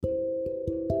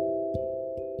Good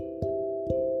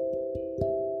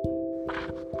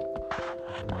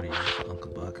morning, it's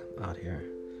Uncle Buck out here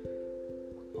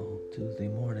on Tuesday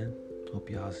morning. Hope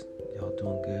y'all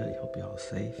doing good. Hope y'all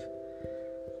safe.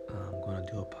 I'm gonna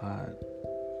do a pod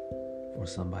for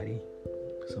somebody.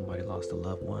 Somebody lost a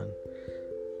loved one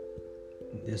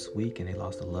this week, and they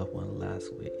lost a loved one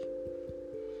last week.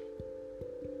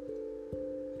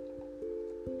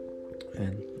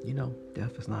 And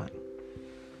death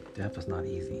is not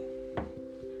easy.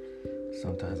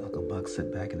 Sometimes Uncle Buck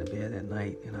sit back in the bed at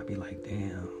night and I be like,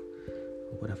 damn,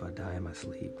 what if I die in my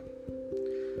sleep?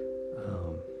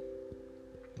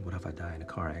 What if I die in a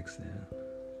car accident?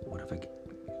 What if I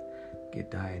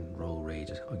die in road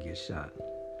rage or get shot?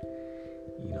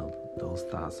 Those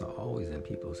thoughts are always in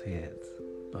people's heads.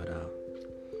 But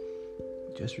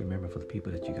just remember, for the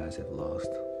people that you guys have lost,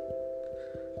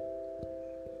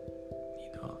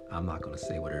 I'm not going to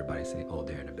say what everybody say, oh,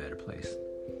 they're in a better place.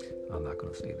 I'm not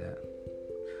going to say that.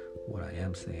 What I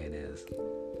am saying is,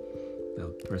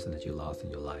 the person that you lost in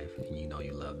your life, and you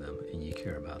love them and you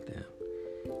care about them,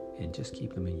 and just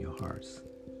keep them in your hearts.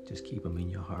 Just keep them in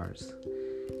your hearts,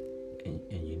 and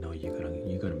you're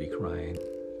gonna be crying.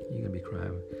 You're gonna be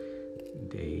crying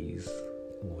days,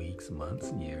 weeks,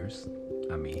 months, years.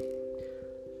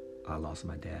 I lost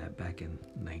my dad back in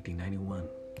 1991,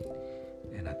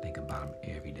 and I think about him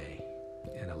every day.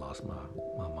 And I lost my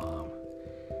mom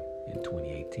in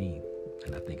 2018,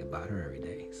 and I think about her every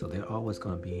day. So they're always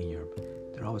going to be in your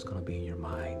mind. They're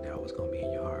always going to be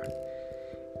in your heart.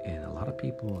 And a lot of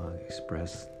people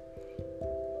express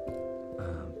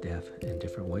death in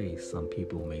different ways. Some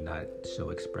people may not show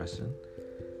expression.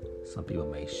 Some people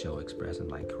may show expression,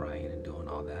 like crying and doing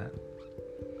all that.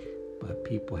 But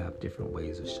people have different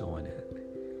ways of showing it.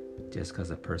 Just because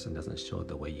a person doesn't show it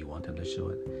the way you want them to show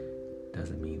it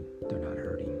doesn't mean they're not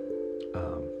hurting.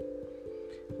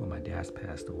 When my dad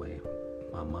passed away,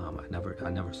 my mom, I never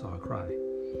saw her cry.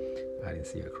 I didn't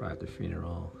see her cry at the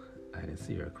funeral. I didn't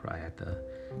see her cry at the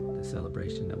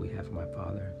celebration that we had for my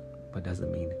father. But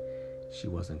doesn't mean she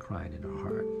wasn't crying in her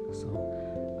heart.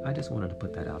 So I just wanted to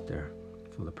put that out there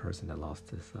for the person that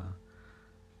lost his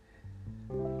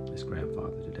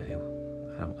grandfather today.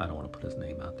 I don't want to put his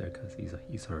name out there because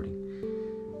he's hurting,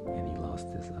 and he lost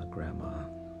his grandma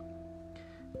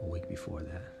a week before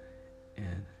that.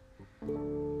 And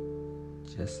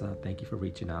just thank you for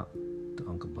reaching out to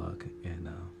Uncle Buck, and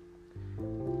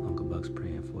Uncle Buck's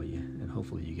praying for you, and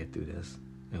hopefully you get through this,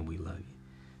 and we love you.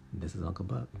 And this is Uncle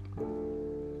Buck.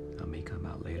 I may come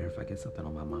out later if I get something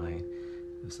on my mind.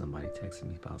 If somebody texts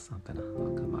me about something,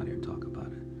 I'll come out here and talk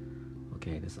about it.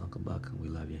 Okay, this is Uncle Buck, and we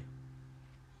love you.